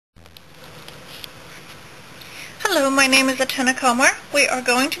Hello, my name is Atena Komar. We are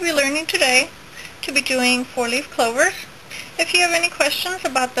going to be learning today to be doing four-leaf clovers. If you have any questions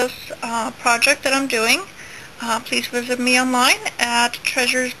about this project that I'm doing, please visit me online at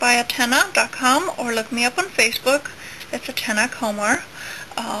treasuresbyatena.com or look me up on Facebook. It's Atena Komar.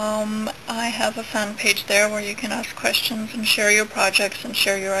 I have a fan page there where you can ask questions and share your projects and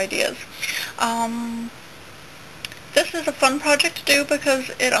share your ideas. This is a fun project to do because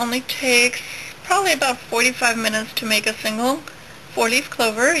it only takes probably about 45 minutes to make a single four-leaf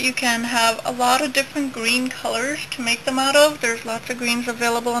clover. You can have a lot of different green colors to make them out of. There's lots of greens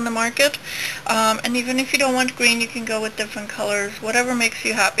available on the market. And even if you don't want green, you can go with different colors, whatever makes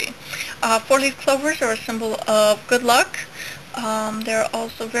you happy. Four-leaf clovers are a symbol of good luck. They're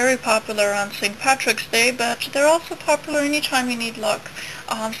also very popular on St. Patrick's Day, but they're also popular anytime you need luck.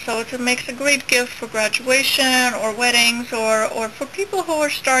 So it makes a great gift for graduation or weddings or for people who are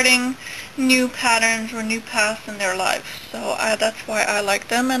starting new patterns or new paths in their lives. So that's why I like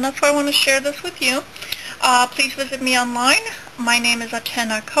them, and that's why I want to share this with you. Please visit me online. My name is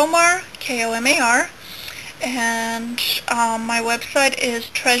Atena Komar, K-O-M-A-R, and my website is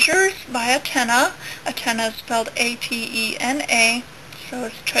Treasures by Atena. Atena is spelled A-T-E-N-A, so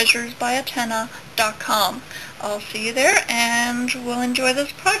it's treasuresbyatena.com. I'll see you there, and we'll enjoy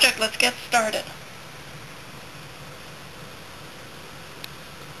this project. Let's get started.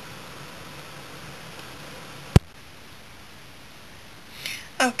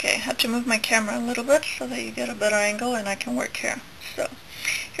 Okay, I had to move my camera a little bit so that you get a better angle and I can work here. So,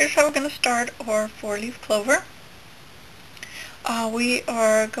 here's how we're going to start our four-leaf clover. We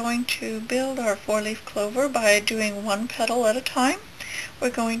are going to build our four-leaf clover by doing one petal at a time. We're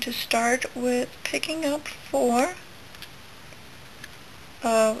going to start with picking up 4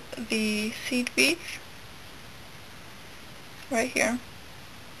 of the seed beads right here.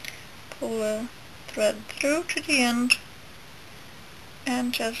 Pull the thread through to the end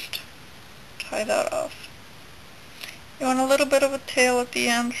and just tie that off. You want a little bit of a tail at the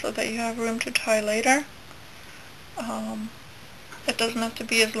end so that you have room to tie later. It doesn't have to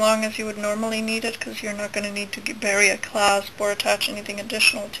be as long as you would normally need it because you're not going to need to bury a clasp or attach anything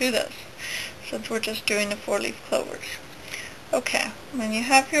additional to this, since we're just doing the four-leaf clovers. Okay, when you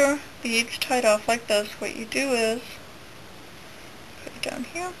have your beads tied off like this, what you do is put it down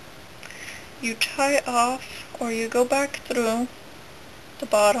here. You tie off, or you go back through the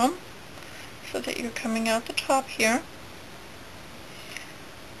bottom so that you're coming out the top here.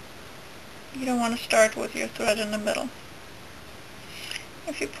 You don't want to start with your thread in the middle.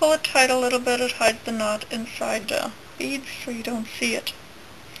 If you pull it tight a little bit, it hides the knot inside the beads so you don't see it.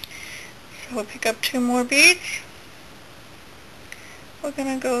 So we'll pick up 2 more beads. We're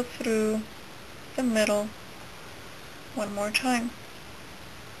going to go through the middle one more time.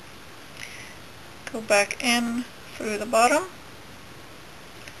 Go back in through the bottom.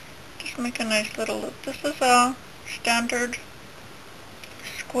 Just make a nice little loop. This is a standard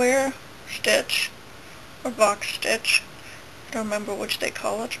square stitch or box stitch. I don't remember which they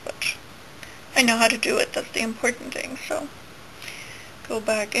call it, but I know how to do it. That's the important thing. So go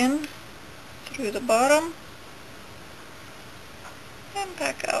back in through the bottom and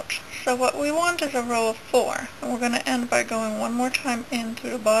back out. So what we want is a row of 4, and we're going to end by going one more time in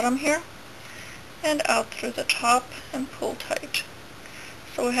through the bottom here and out through the top and pull tight.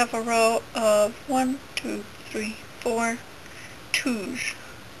 So we have a row of 1, 2, 3, 4 twos.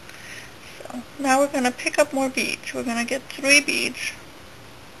 So now we're going to pick up more beads. We're going to get 3 beads,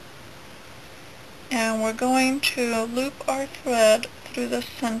 and we're going to loop our thread through the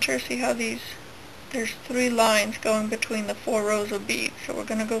center. See how there's 3 lines going between the 4 rows of beads. So we're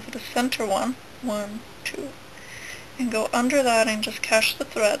going to go for the center one, 1, 2, and go under that and just catch the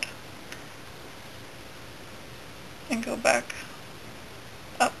thread and go back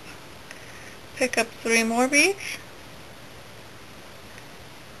up. Pick up 3 more beads,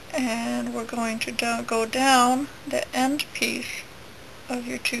 and we're going to go down the end piece of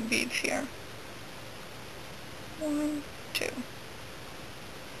your 2 beads here. 1, 2.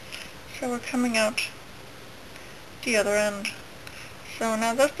 So we're coming out the other end. So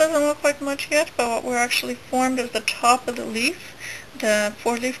now this doesn't look like much yet, but what we're actually formed is the top of the leaf. The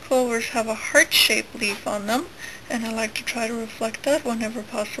four-leaf clovers have a heart-shaped leaf on them, and I like to try to reflect that whenever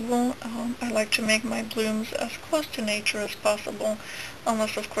possible. I like to make my blooms as close to nature as possible,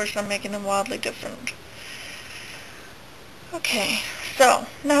 unless of course I'm making them wildly different. Okay, so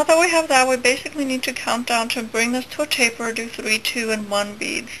now that we have that, we basically need to count down to bring this to a taper, do 3, 2, and 1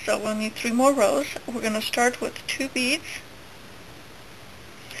 beads. So we'll need 3 more rows. We're going to start with 2 beads,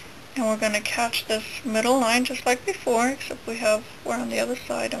 and we're going to catch this middle line just like before, except we're on the other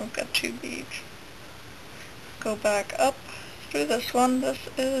side and we've got 2 beads. go back up through this one. This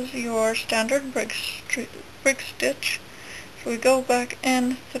is your standard brick stitch. So we go back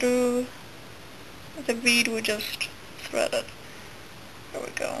in through the bead we just threaded. There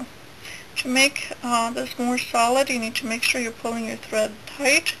we go. To make this more solid, you need to make sure you're pulling your thread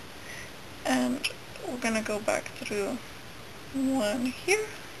tight, and we're going to go back through one here,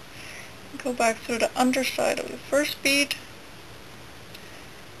 go back through the underside of the first bead,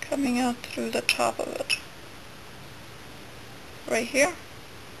 coming out through the top of it, right here,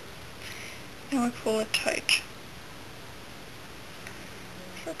 and we pull it tight.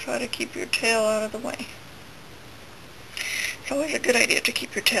 So try to keep your tail out of the way. It's always a good idea to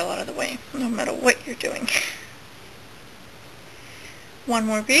keep your tail out of the way, no matter what you're doing. One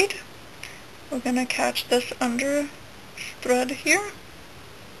more bead. We're going to catch this under thread here.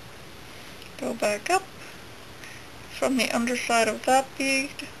 Go back up from the underside of that bead,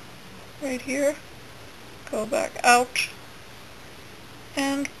 right here. Go back out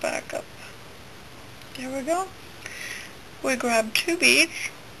and back up. There we go. We grab two beads.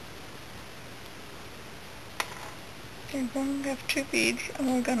 We're going to have two beads, and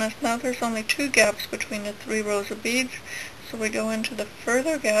we're going to, now there's only two gaps between the 3 rows of beads, so we go into the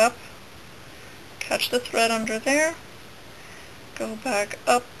further gap, catch the thread under there, go back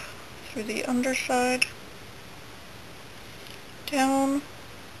up through the underside, down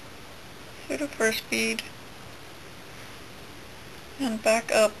through the first bead, and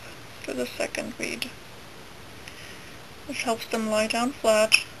back up to the second bead. This helps them lie down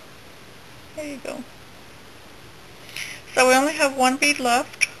flat. There you go. So we only have one bead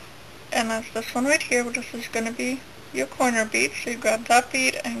left, and that's this one right here. This is going to be your corner bead, so you grab that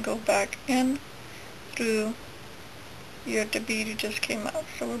bead and go back in through the bead you just came out.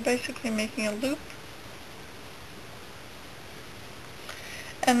 So we're basically making a loop.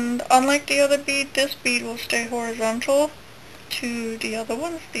 And unlike the other bead, this bead will stay horizontal to the other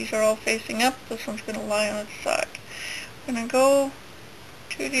ones. These are all facing up. This one's going to lie on its side. I'm going to go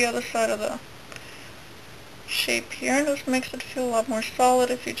to the other side of the shape here, and this makes it feel a lot more solid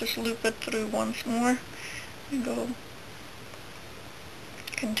if you just loop it through once more and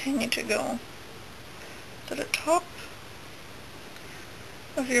continue to go to the top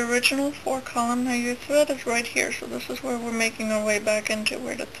of your original 4-column. Now your thread is right here, so this is where we're making our way back into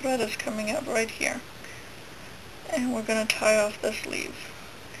where the thread is coming out, right here. And we're going to tie off this leaf.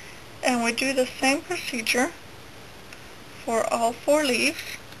 And we do the same procedure for all 4 leaves.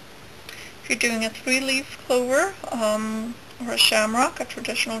 If you're doing a 3-leaf clover or a shamrock, a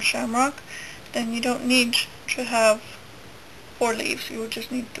traditional shamrock, then you don't need to have 4 leaves. You would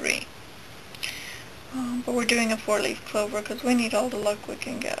just need 3. But we're doing a 4-leaf clover because we need all the luck we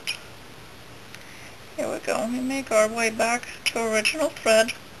can get. Here we go. We make our way back to original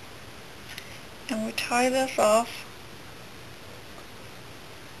thread, and we tie this off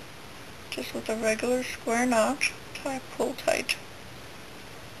just with a regular square knot. Pull tight.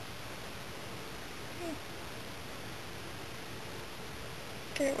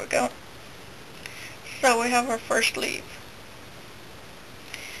 There we go. So we have our first leaf.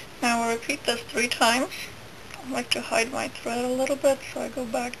 Now we'll repeat this 3 times. I like to hide my thread a little bit, so I go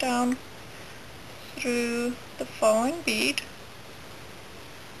back down through the following bead.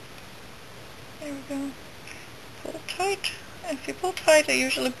 There we go. Pull tight. If you pull tight, it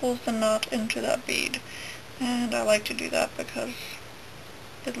usually pulls the knot into that bead. And I like to do that because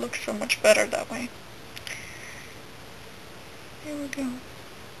it looks so much better that way. Here we go.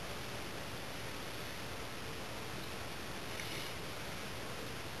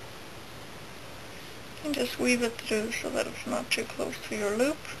 And just weave it through so that it's not too close to your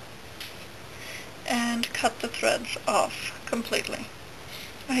loop. And cut the threads off completely.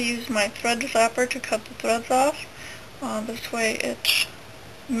 I use my thread zapper to cut the threads off. This way it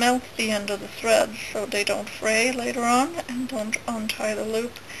melts the end of the threads so they don't fray later on and don't untie the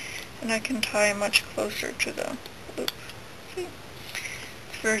loop, and I can tie much closer to the loop. See?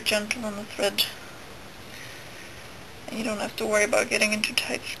 It's very gentle on the thread, and you don't have to worry about getting into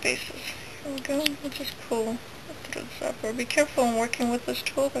tight spaces. Here we go. We'll just pull the thread zapper. Be careful when working with this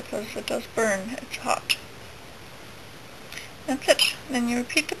tool because it does burn. It's hot. That's it. Then you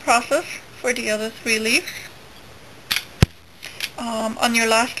repeat the process for the other 3 leaves. On your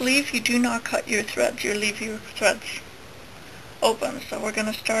last leaf, you do not cut your threads. You leave your threads open. So we're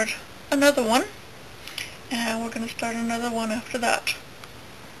going to start another one, and we're going to start another one after that.